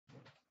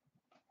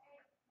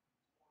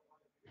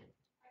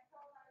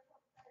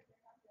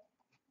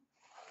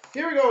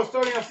Here we go,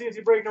 starting off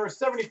CNC break number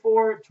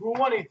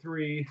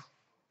 7423.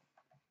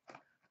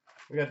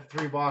 We got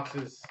 3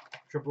 boxes,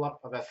 triple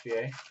up of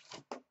SBA.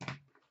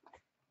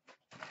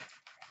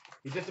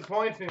 He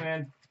disappoints me,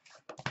 man.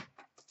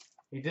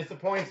 He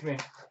disappoints me.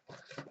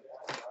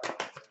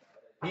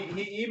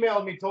 He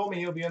emailed me, told me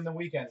he'll be in the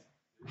weekend.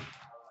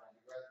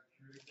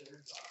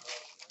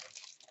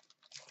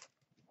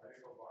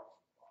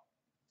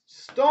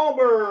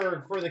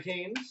 Stolberg for the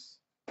Canes.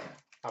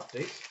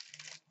 Update.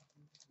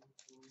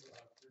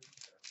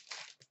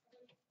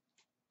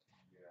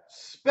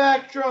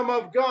 Spectrum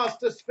of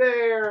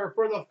Gostisbehere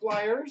for the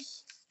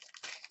Flyers.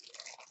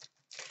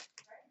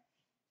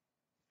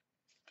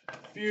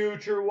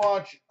 Future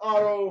Watch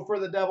Auto for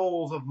the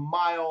Devils of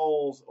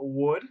Miles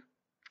Wood.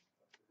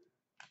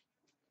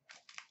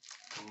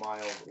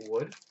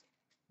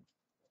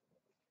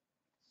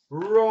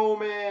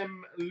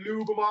 Roman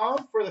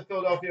Lubomov for the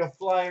Philadelphia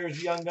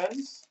Flyers Young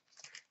Guns.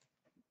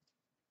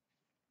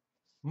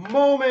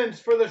 Moments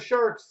for the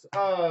Sharks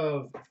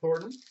of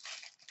Thornton.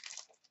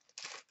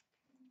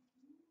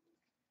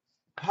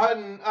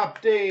 Hutton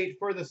update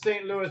for the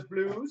St. Louis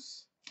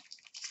Blues.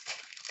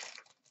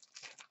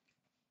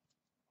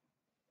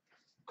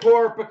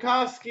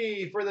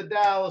 Korpikoski for the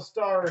Dallas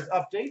Stars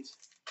update.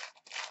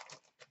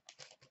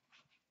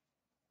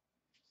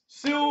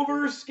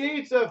 Silver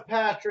skates of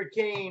Patrick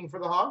Kane for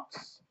the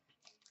Hawks.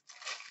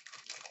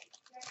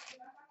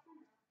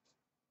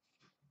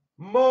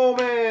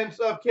 Moments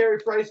of Carey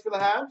Price for the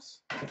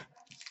Habs.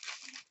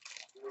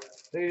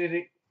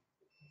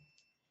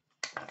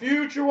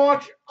 Future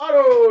Watch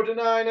Auto to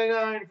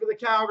 999 for the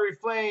Calgary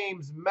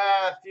Flames,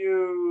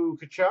 Matthew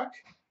Tkachuk.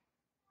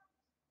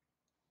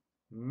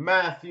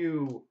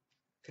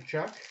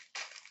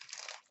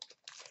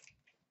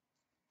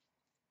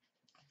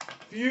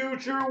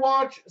 Future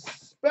Watch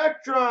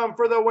Spectrum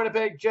for the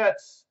Winnipeg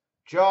Jets,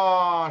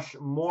 Josh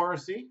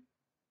Morrissey.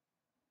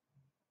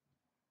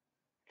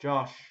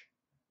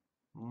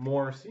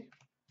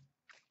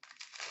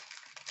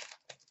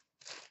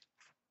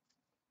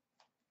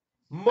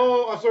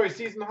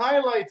 Season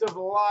highlights of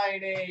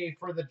Line A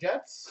for the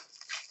Jets.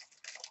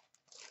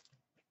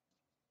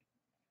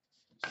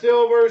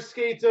 Silver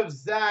skates of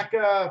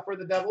Zaka for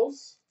the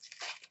Devils.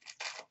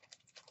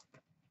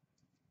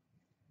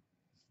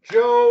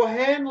 Joe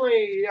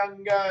Henley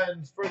Young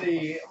Guns for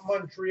the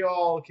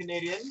Montreal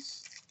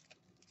Canadiens.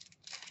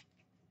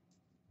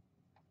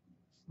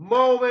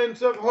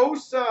 Moments of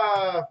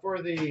Hossa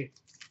for the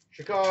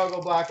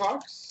Chicago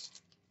Blackhawks.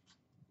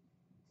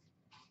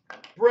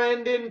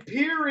 Brendan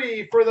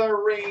Peary for the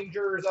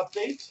Rangers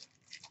update.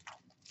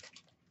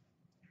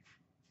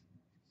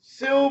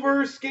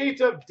 Silver skates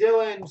of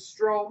Dylan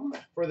Strome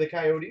for the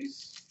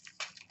Coyotes.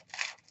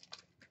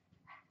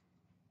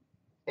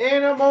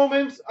 And a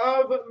moment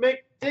of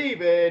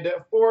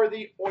McDavid for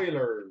the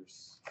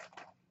Oilers.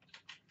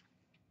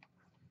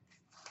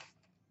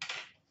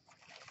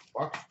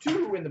 Box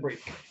 2 in the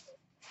break.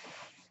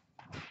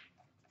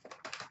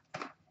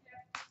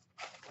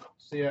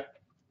 See ya.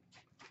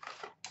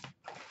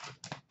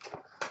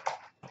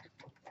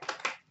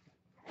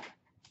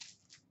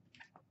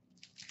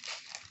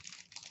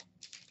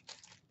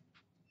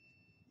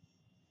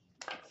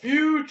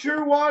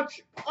 Future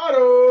Watch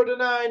Auto to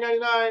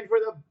 999 for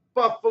the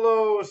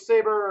Buffalo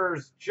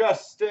Sabres,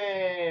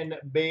 Justin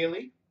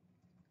Bailey.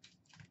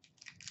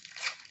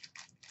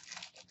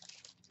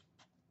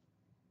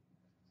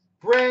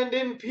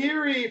 Brandon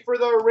Peary for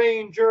the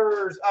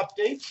Rangers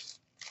update.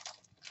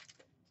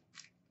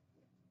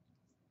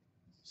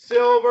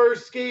 Silver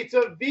skates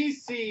of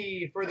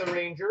VC for the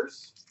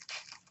Rangers.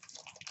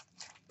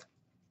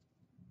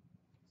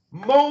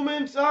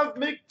 Moments of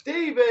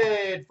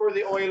McDavid for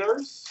the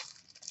Oilers.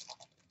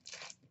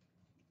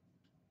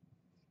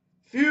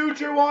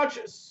 Future Watch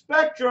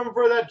Spectrum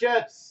for the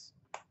Jets,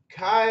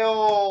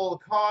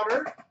 Kyle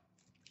Connor.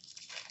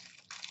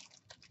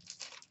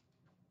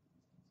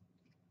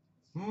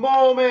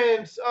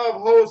 Moments of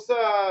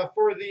Hossa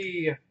for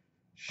the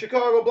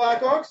Chicago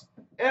Blackhawks.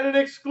 And an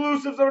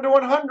exclusive number to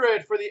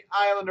 100 for the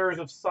Islanders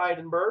of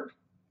Seidenberg.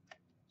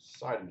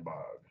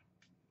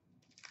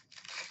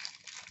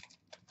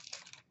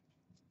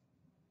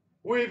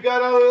 We've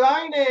got a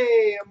Line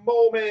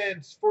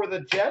moments for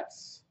the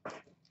Jets.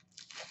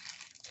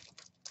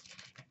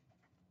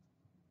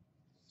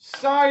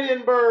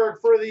 Seidenberg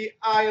for the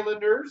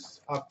Islanders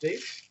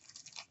update.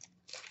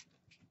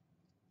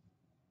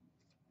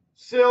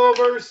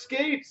 Silver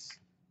skates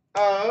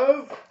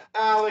of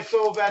Alex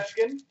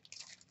Ovechkin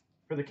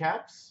for the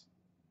Caps.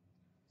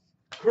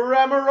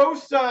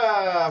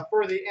 Cremarosa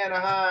for the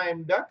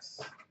Anaheim Ducks.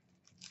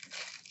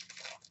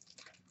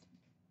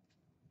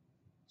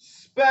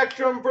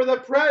 Spectrum for the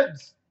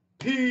Preds,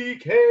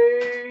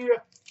 PK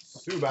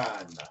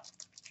Subban.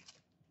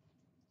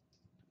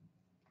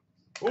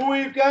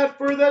 We've got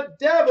for the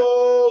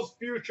Devils,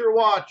 Future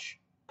Watch,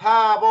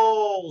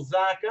 Pavel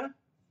Zacha.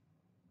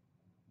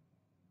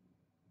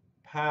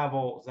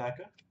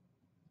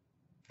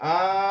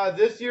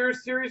 This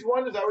year's Series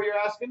 1, is that what you're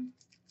asking?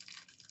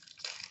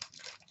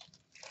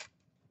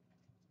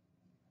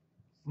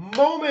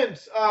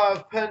 Moments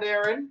of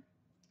Panarin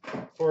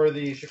for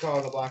the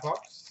Chicago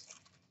Blackhawks.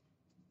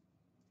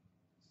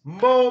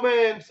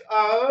 Moments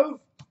of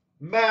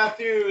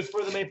Matthews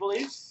for the Maple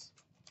Leafs.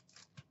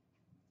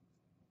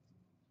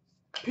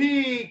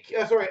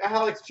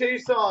 Alex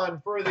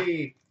Chason for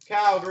the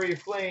Calgary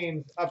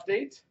Flames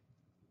update.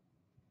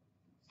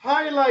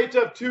 Highlight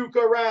of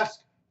Tuukka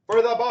Rask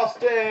for the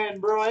Boston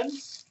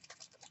Bruins.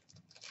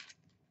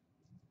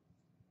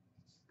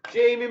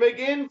 Jamie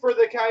McGinn for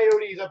the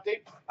Coyotes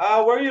update.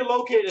 Where are you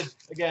located?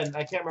 Again,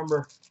 I can't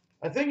remember.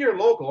 I think you're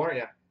local, aren't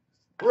you?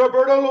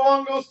 Roberto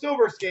Luongo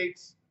Silver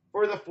Skates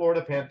for the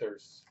Florida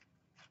Panthers.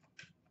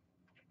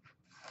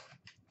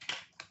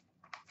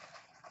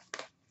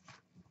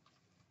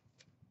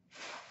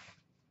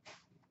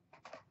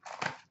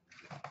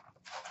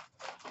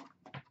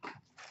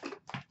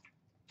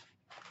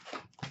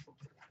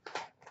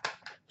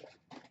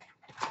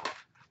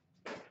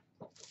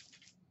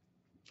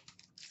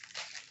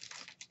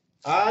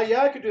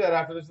 Yeah, I could do that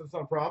after this. That's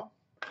not a problem.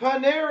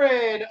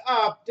 Panarin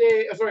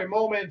update.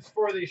 Moments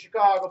for the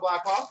Chicago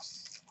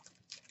Blackhawks.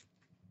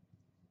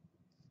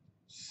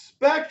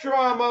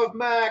 Spectrum of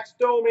Max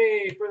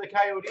Domi for the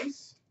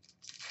Coyotes.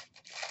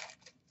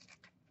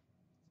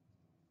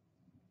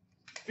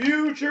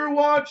 Future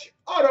Watch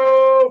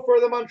Auto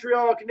for the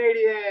Montreal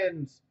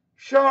Canadiens.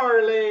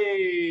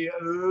 Charlie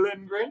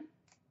Lindgren.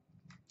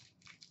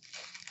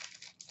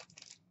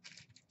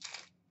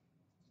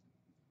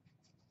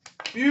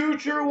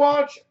 Future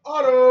Watch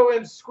Auto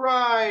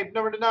inscribed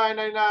number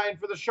 /999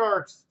 for the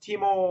Sharks.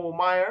 Timo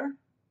Meier.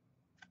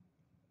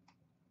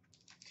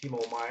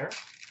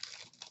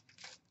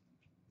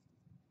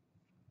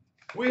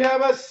 We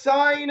have a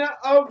sign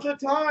of the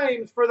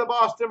times for the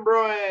Boston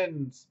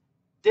Bruins.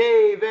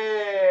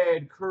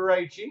 David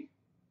Krejci.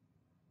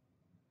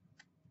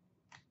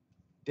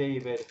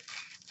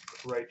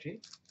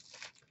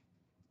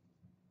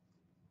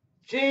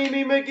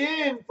 Jamie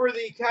McGinn for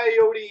the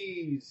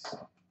Coyotes.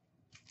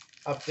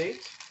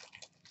 Update.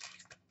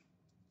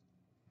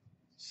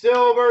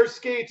 Silver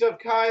Skates of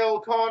Kyle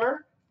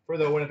Connor for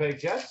the Winnipeg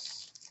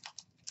Jets.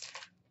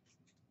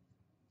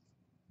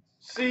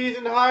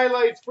 Season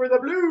highlights for the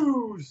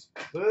Blues.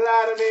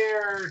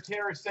 Vladimir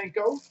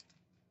Tarasenko.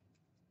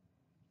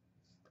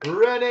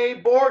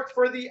 Rene Bourque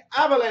for the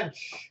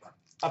Avalanche.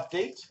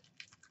 Update.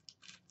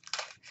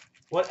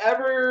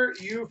 Whatever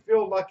you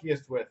feel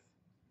luckiest with.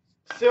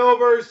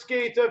 Silver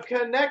Skates of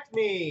Connect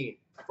Me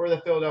for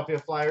the Philadelphia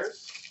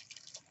Flyers.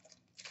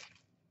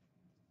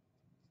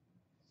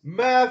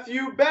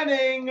 Matthew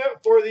Benning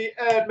for the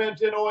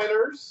Edmonton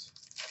Oilers.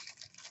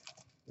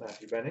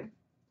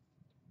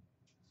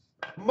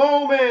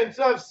 Moments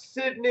of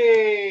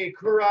Sidney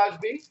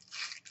Crosby.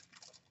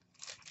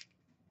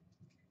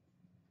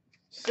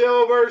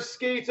 Silver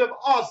Skates of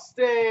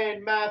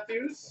Austin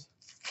Matthews.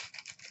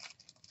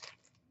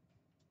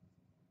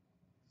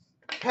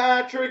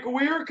 Patrick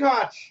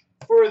Weirkoch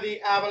for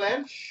the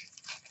Avalanche.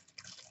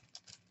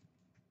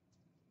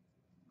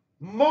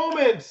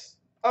 Moments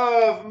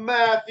of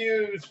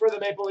Matthews for the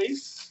Maple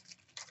Leafs.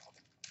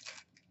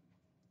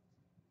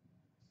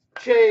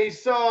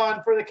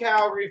 Chason for the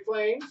Calgary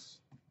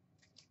Flames.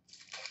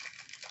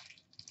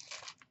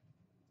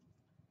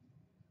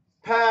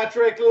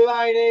 Patrick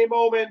Laine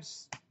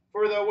moments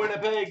for the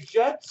Winnipeg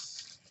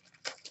Jets.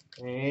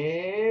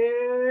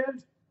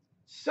 And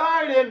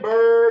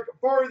Seidenberg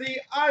for the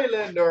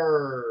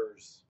Islanders.